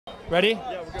Ready?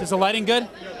 Is the lighting good?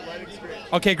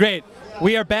 Okay, great.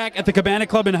 We are back at the Cabana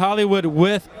Club in Hollywood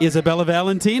with Isabella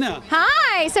Valentina.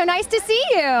 Hi, so nice to see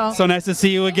you. So nice to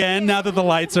see you again now that the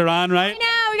lights are on, right? I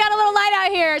know, we got a little light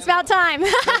out here. It's about time.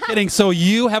 Kidding. So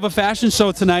you have a fashion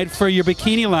show tonight for your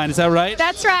bikini line, is that right?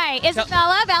 That's right.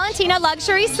 Isabella Valentina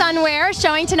Luxury Sunwear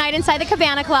showing tonight inside the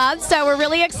Cabana Club. So we're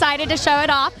really excited to show it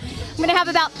off. I'm going to have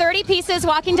about 30 pieces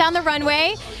walking down the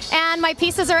runway, and my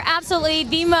pieces are absolutely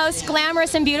the most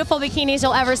glamorous and beautiful bikinis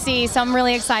you'll ever see, so I'm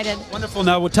really excited. Wonderful.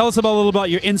 Now, tell us a little about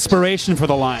your inspiration for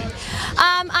the line.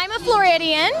 I'm a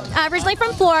Floridian, originally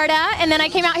from Florida, and then I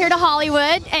came out here to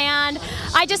Hollywood, and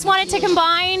I just wanted to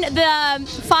combine the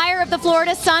fire of the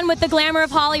Florida sun with the glamour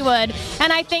of Hollywood,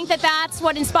 and I think that that's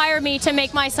what inspired me to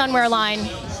make my sunwear line.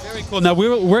 Very cool. Now,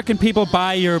 where can people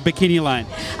buy your bikini line?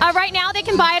 Right now, they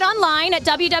can buy it online at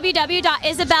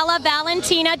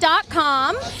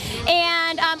www.isabellavalentina.com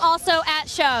and also at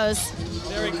shows.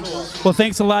 Very cool. Well,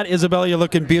 thanks a lot, Isabella. You're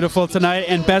looking beautiful tonight,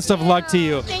 and best of luck to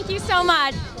you. Thank you so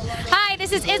much. Hi,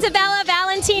 this is Isabella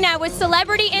Valentina with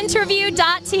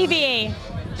CelebrityInterview.tv.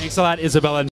 Thanks a lot, Isabella.